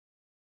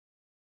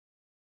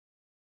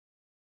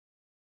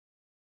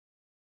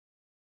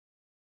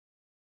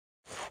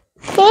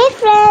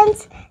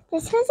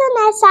This is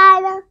an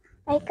asylum.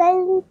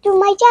 Welcome to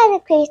my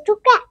channel, Place to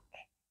Crack.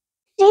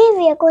 Today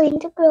we are going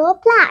to grow a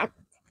plant.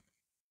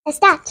 Let's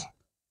start.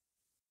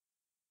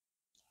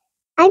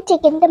 I'm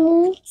taking the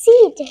moon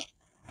seed.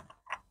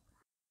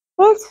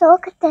 Let's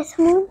soak this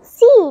moon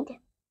seed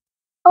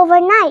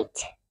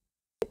overnight.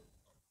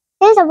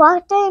 There's a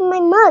water in my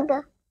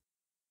mug.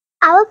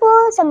 I will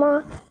pour some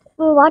more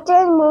water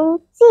in moon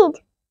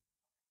seed.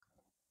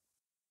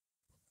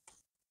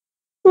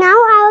 Now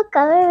I will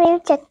cover. We'll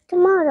check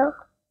tomorrow.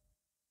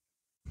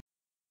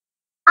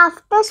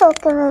 After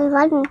soaking it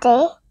one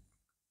day,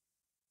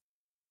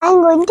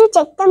 I'm going to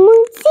check the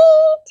moon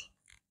seed.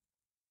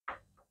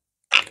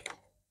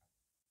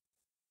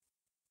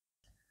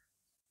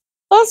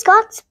 It's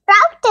got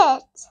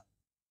sprouted.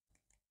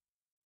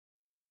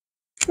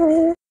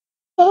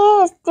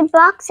 Here's the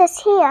box is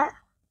here.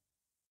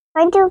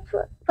 I'm going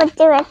to put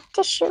the red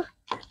tissue.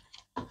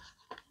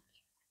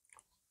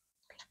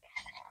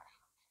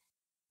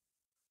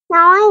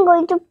 Now I'm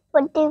going to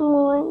put the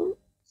moon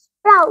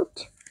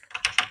sprout.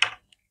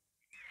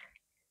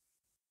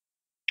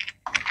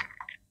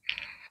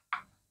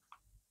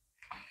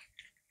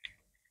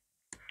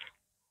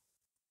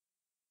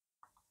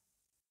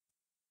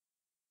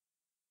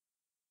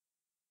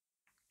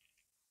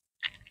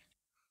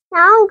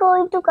 Now I'm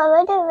going to cover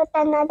it with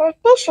another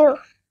tissue.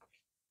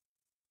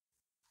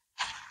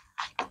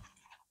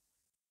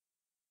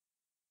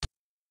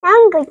 Now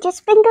I'm going to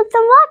sprinkle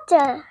some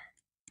water.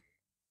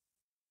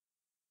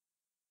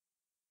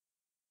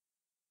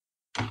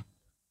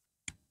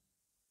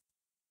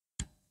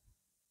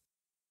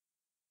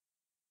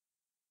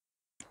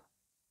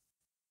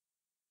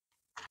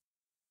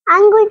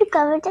 I'm going to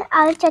cover it.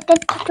 I'll check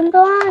it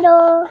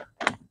tomorrow.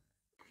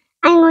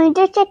 I'm going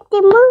to check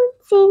the moon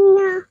seed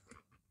now.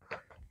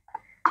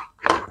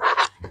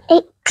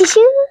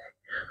 Tissue.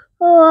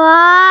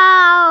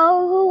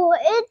 Wow,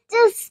 it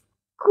is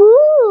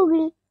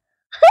cool.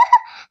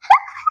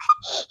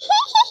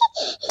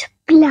 The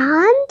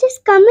plant is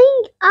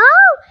coming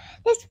out.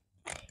 Let's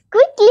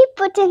quickly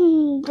put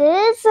in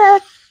this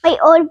my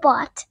old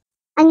pot.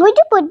 I'm going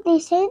to put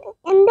this in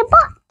the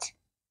pot.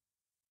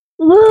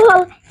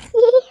 Whoa.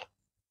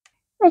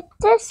 With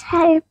this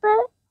helper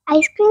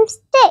ice cream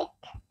stick.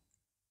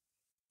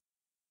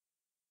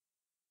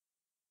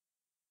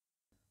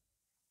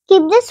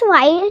 Keep this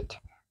white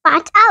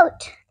part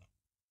out.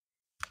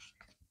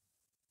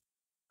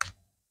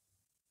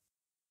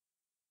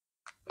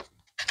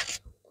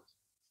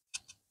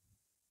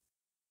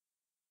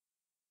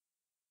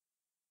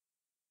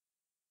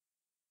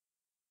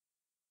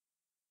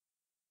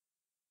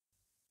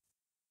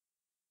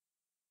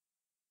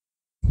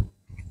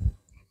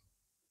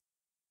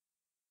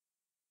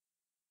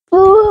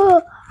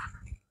 Ooh.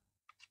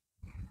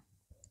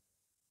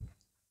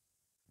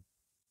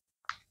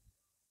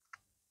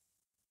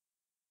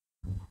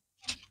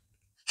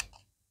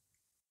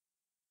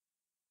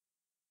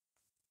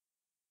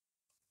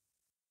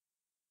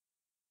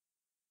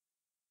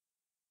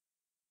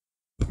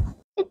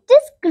 It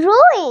is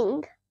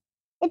growing.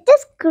 It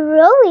is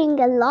growing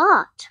a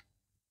lot.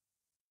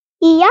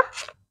 Yeah.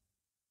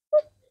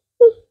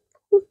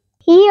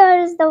 Here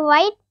is the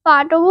white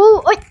part.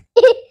 Ooh.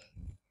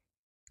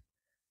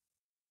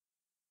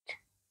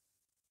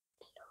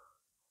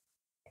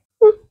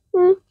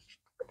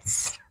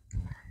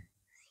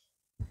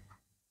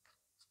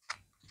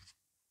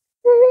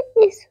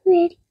 It is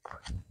very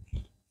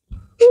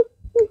good.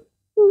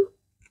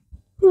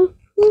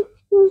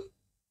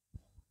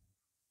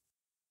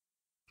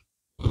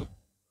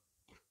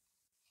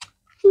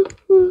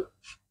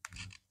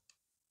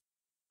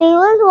 We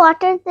will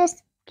water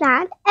this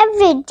plant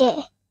every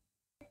day.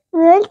 We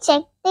will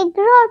check the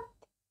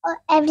growth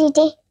every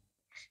day.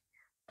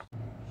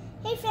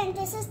 Hey friends,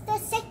 this is the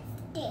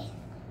 6th day.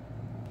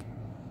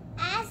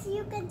 As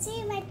you can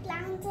see, my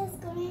plant is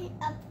going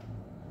up.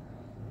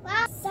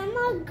 Wow, some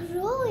are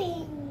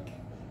growing.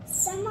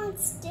 Some are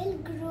still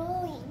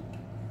growing.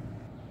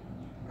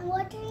 I'm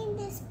watering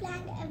this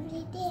plant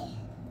every day.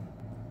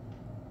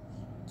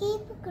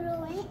 Keep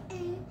growing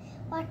and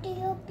water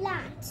your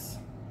plants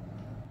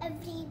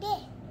every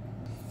day.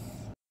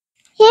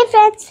 Hey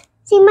friends,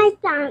 see my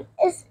plant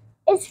is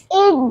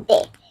 8th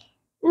day.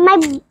 My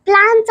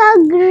plants are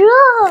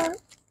grown.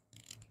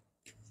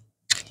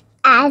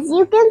 As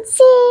you can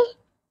see,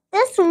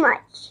 this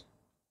much.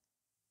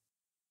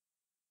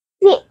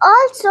 We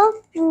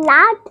also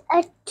plant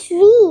a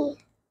tree.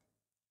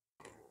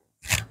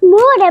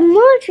 More and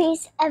more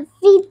trees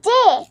every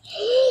day.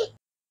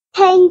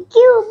 Thank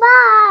you.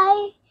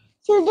 Bye.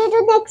 See you in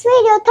the next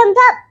video. Thumbs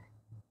up.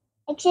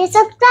 Like, share,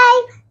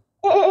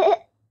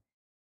 subscribe.